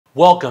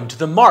Welcome to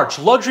the March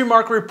Luxury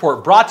Market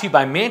Report brought to you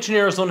by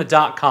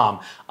MansionArizona.com.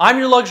 I'm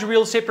your luxury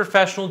real estate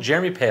professional,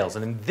 Jeremy Poehls,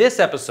 and in this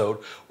episode,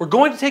 we're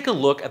going to take a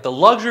look at the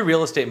luxury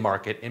real estate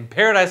market in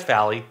Paradise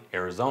Valley,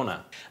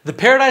 Arizona. The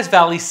Paradise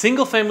Valley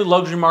single-family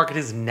luxury market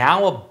is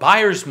now a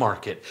buyer's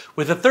market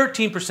with a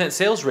 13%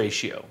 sales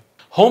ratio.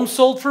 Homes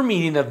sold for a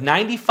median of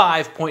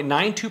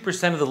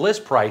 95.92% of the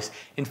list price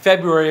in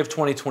February of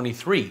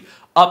 2023,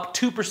 up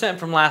 2%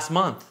 from last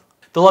month.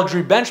 The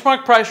luxury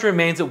benchmark price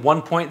remains at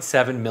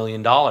 $1.7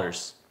 million.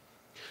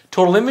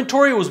 Total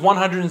inventory was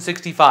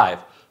 165.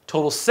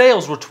 Total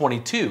sales were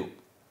 22.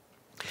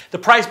 The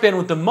price band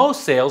with the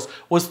most sales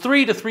was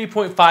 $3 to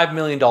 $3.5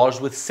 million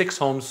with 6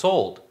 homes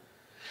sold.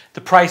 The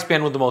price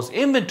band with the most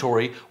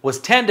inventory was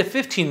 $10 to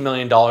 $15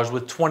 million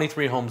with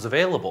 23 homes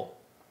available.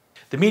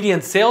 The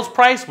median sales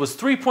price was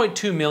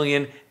 $3.2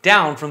 million,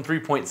 down from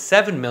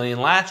 $3.7 million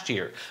last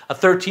year, a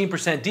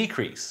 13%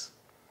 decrease.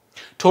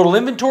 Total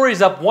inventory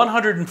is up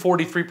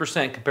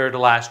 143% compared to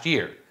last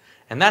year,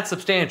 and that's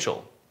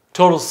substantial.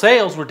 Total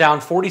sales were down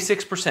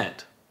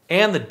 46%,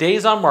 and the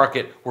days on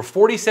market were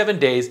 47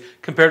 days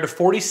compared to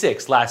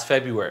 46 last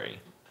February.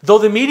 Though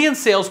the median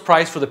sales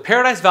price for the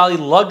Paradise Valley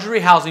luxury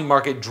housing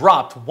market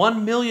dropped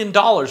 $1 million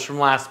from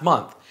last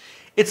month,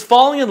 it's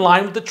falling in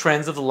line with the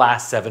trends of the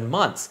last 7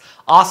 months,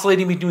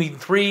 oscillating between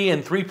 $3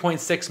 and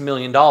 $3.6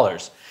 million.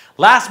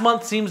 Last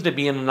month seems to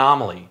be an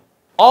anomaly.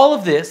 All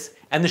of this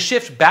and the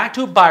shift back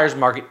to a buyer's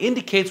market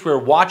indicates we're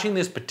watching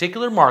this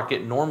particular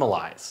market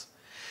normalize.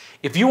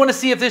 If you want to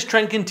see if this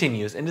trend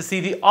continues and to see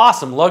the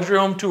awesome luxury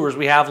home tours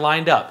we have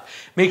lined up,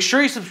 make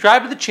sure you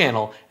subscribe to the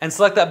channel and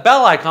select that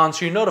bell icon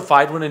so you're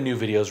notified when a new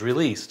video is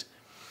released.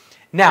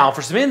 Now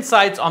for some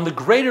insights on the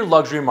greater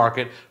luxury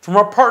market from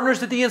our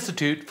partners at the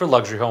Institute for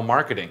Luxury Home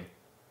Marketing.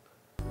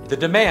 The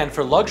demand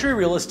for luxury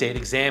real estate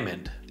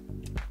examined.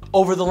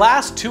 Over the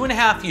last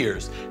 2.5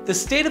 years, the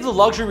state of the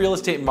luxury real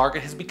estate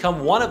market has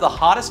become one of the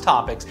hottest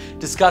topics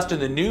discussed in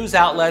the news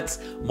outlets,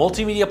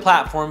 multimedia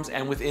platforms,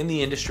 and within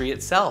the industry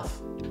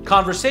itself.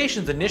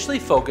 Conversations initially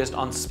focused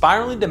on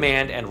spiraling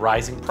demand and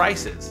rising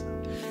prices.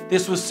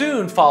 This was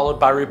soon followed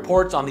by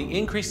reports on the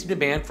increasing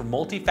demand for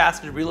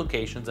multifaceted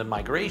relocations and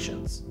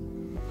migrations.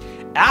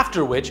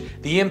 After which,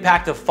 the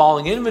impact of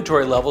falling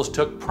inventory levels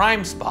took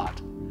prime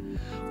spot.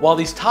 While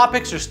these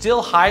topics are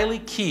still highly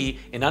key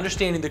in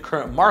understanding the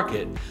current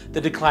market, the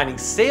declining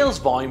sales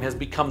volume has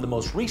become the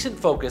most recent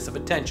focus of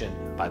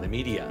attention by the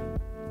media.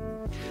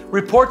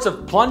 Reports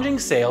of plunging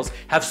sales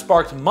have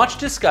sparked much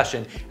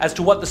discussion as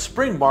to what the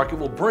spring market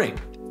will bring,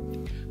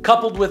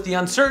 coupled with the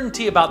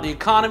uncertainty about the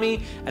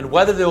economy and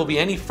whether there will be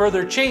any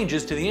further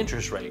changes to the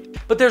interest rate.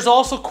 But there's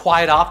also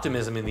quiet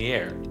optimism in the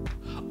air.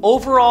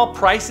 Overall,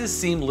 prices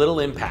seem little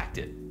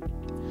impacted.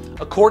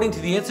 According to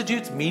the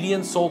Institute's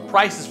median sold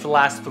prices for the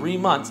last 3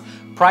 months,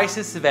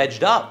 prices have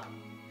edged up,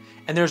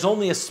 and there's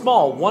only a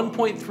small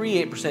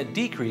 1.38%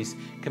 decrease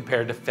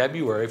compared to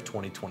February of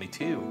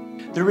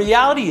 2022. The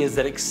reality is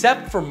that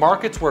except for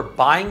markets where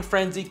buying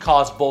frenzy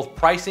caused both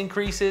price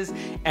increases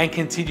and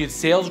continued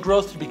sales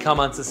growth to become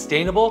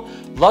unsustainable,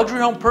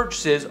 luxury home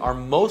purchases are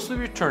mostly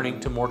returning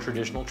to more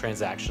traditional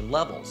transaction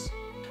levels.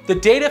 The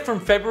data from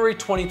February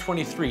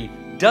 2023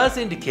 does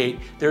indicate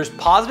there is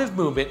positive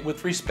movement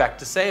with respect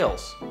to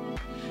sales.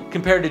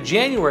 Compared to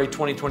January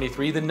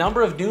 2023, the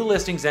number of new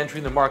listings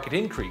entering the market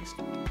increased.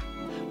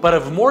 But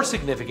of more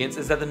significance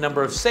is that the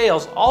number of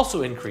sales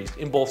also increased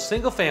in both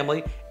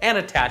single-family and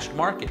attached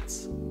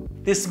markets.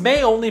 This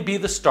may only be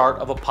the start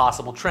of a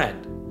possible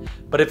trend,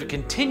 but if it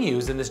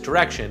continues in this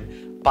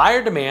direction,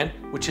 buyer demand,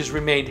 which has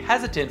remained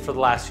hesitant for the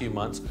last few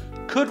months,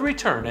 could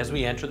return as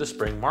we enter the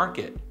spring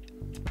market.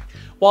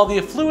 While the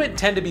affluent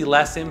tend to be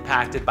less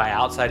impacted by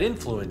outside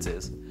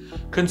influences,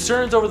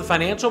 concerns over the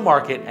financial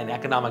market and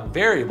economic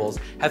variables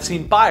have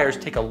seen buyers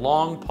take a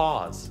long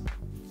pause.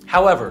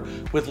 However,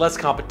 with less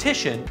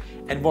competition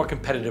and more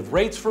competitive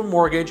rates for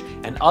mortgage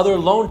and other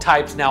loan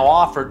types now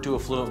offered to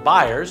affluent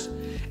buyers,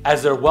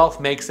 as their wealth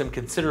makes them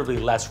considerably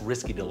less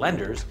risky to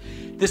lenders,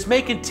 this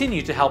may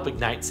continue to help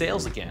ignite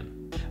sales again.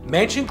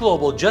 Mansion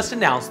Global just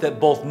announced that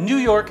both New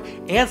York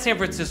and San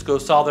Francisco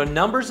saw their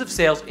numbers of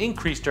sales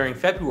increase during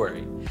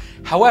February.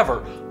 However,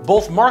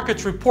 both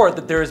markets report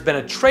that there has been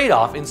a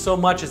trade-off in so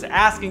much as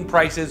asking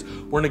prices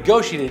were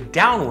negotiated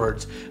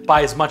downwards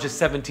by as much as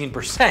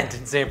 17%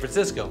 in San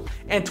Francisco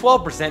and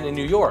 12% in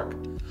New York.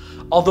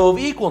 Although of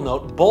equal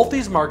note, both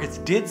these markets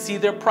did see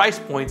their price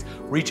points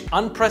reach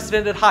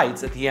unprecedented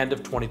heights at the end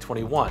of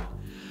 2021,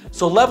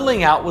 so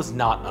leveling out was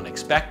not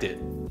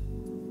unexpected.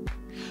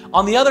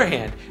 On the other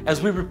hand,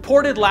 as we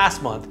reported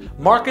last month,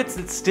 markets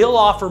that still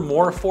offer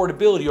more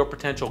affordability or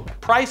potential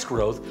price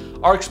growth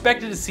are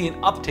expected to see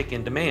an uptick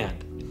in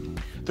demand.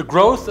 The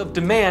growth of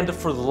demand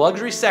for the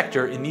luxury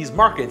sector in these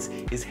markets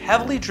is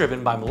heavily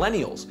driven by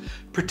millennials,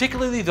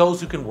 particularly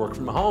those who can work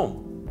from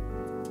home.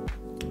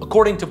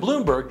 According to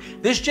Bloomberg,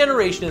 this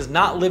generation is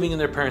not living in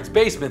their parents'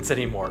 basements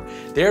anymore.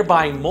 They're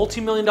buying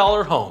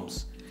multi-million-dollar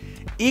homes.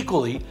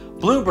 Equally,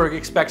 Bloomberg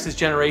expects this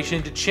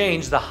generation to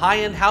change the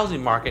high-end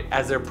housing market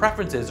as their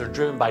preferences are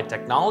driven by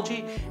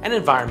technology and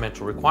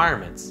environmental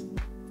requirements.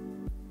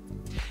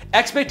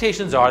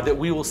 Expectations are that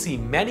we will see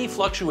many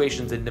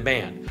fluctuations in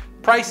demand,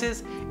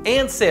 prices,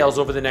 and sales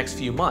over the next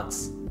few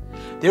months.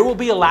 There will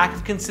be a lack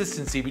of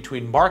consistency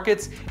between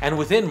markets and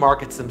within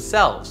markets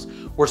themselves,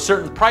 where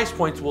certain price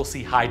points will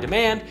see high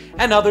demand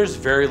and others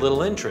very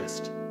little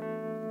interest.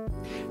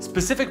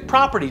 Specific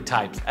property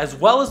types as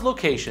well as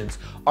locations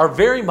are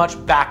very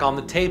much back on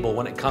the table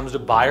when it comes to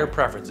buyer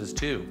preferences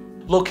too.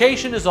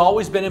 Location has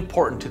always been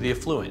important to the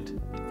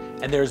affluent,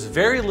 and there's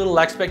very little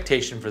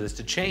expectation for this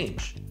to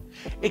change,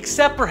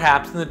 except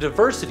perhaps in the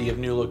diversity of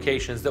new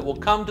locations that will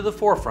come to the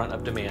forefront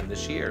of demand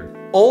this year.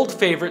 Old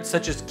favorites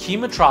such as key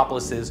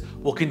metropolises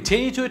will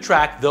continue to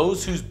attract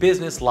those whose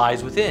business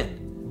lies within,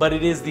 but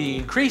it is the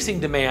increasing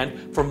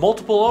demand for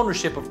multiple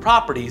ownership of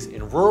properties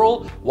in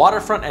rural,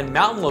 waterfront, and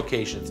mountain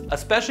locations,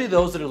 especially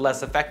those that are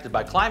less affected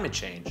by climate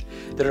change,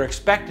 that are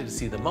expected to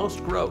see the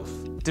most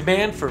growth.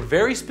 Demand for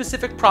very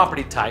specific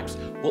property types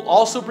will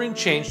also bring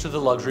change to the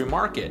luxury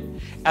market,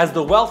 as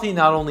the wealthy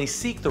not only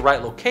seek the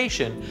right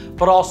location,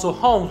 but also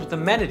homes with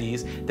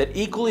amenities that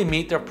equally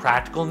meet their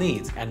practical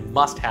needs and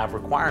must-have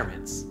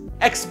requirements.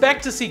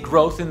 Expect to see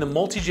growth in the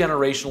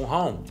multi-generational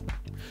home.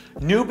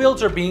 New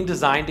builds are being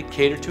designed to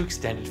cater to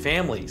extended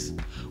families,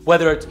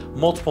 whether it's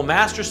multiple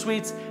master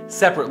suites,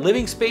 separate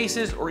living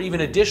spaces, or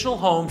even additional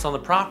homes on the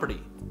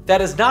property. That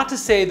is not to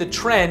say the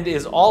trend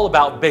is all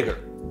about bigger,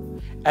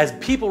 as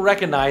people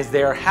recognize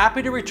they are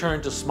happy to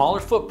return to smaller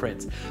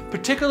footprints,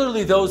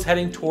 particularly those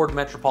heading toward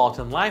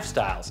metropolitan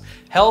lifestyles.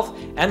 Health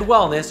and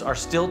wellness are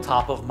still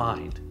top of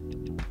mind.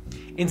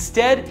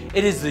 Instead,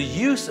 it is the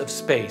use of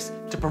space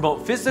to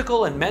promote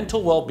physical and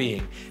mental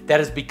well-being that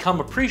has become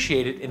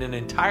appreciated in an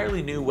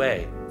entirely new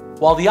way.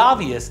 While the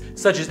obvious,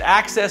 such as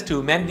access to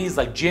amenities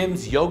like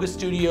gyms, yoga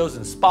studios,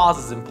 and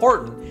spas is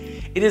important,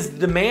 it is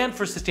the demand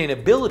for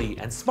sustainability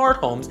and smart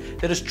homes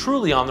that is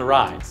truly on the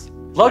rise.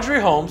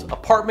 Luxury homes,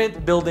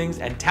 apartment buildings,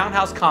 and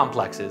townhouse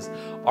complexes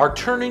are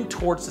turning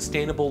towards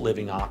sustainable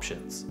living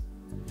options.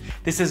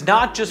 This is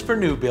not just for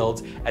new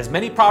builds, as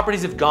many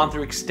properties have gone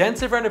through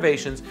extensive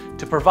renovations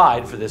to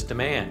provide for this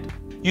demand.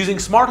 Using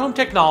smart home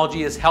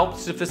technology has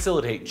helped to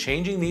facilitate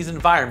changing these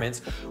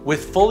environments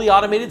with fully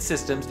automated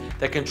systems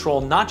that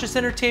control not just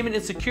entertainment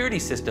and security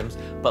systems,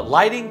 but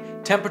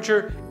lighting,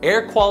 temperature,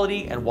 air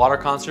quality, and water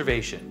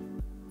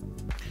conservation.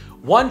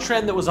 One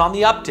trend that was on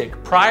the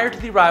uptick prior to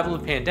the arrival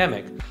of the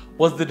pandemic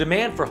was the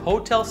demand for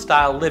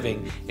hotel-style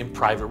living in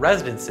private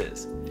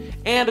residences.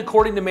 And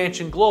according to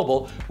Mansion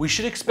Global, we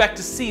should expect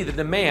to see the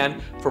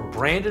demand for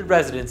branded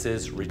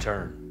residences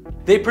return.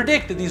 They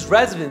predict that these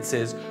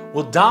residences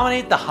will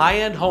dominate the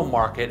high-end home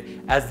market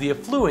as the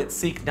affluent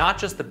seek not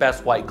just the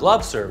best white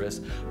glove service,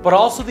 but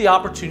also the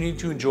opportunity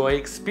to enjoy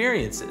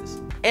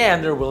experiences,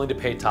 and they're willing to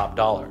pay top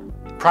dollar.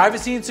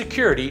 Privacy and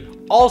security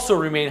also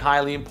remain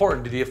highly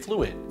important to the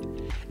affluent,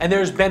 and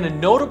there's been a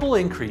notable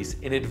increase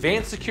in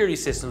advanced security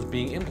systems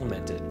being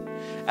implemented,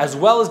 as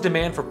well as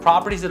demand for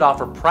properties that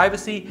offer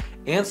privacy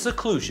and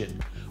seclusion,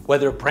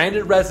 whether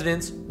branded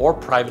residents or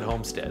private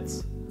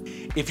homesteads.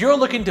 If you're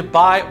looking to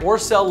buy or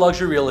sell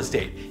luxury real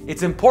estate,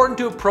 it's important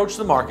to approach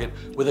the market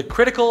with a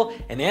critical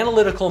and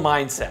analytical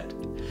mindset.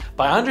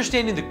 By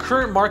understanding the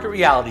current market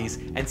realities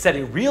and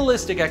setting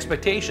realistic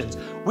expectations,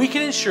 we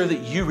can ensure that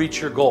you reach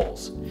your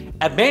goals.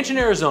 At Mansion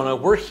Arizona,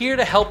 we're here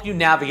to help you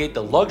navigate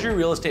the luxury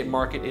real estate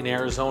market in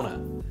Arizona.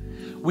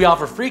 We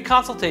offer free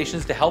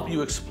consultations to help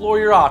you explore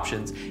your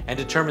options and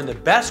determine the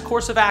best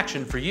course of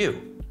action for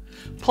you.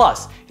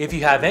 Plus, if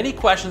you have any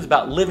questions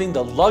about living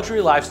the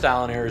luxury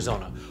lifestyle in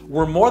Arizona,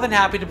 we're more than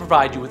happy to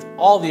provide you with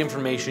all the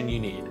information you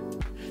need.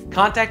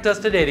 Contact us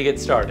today to get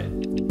started.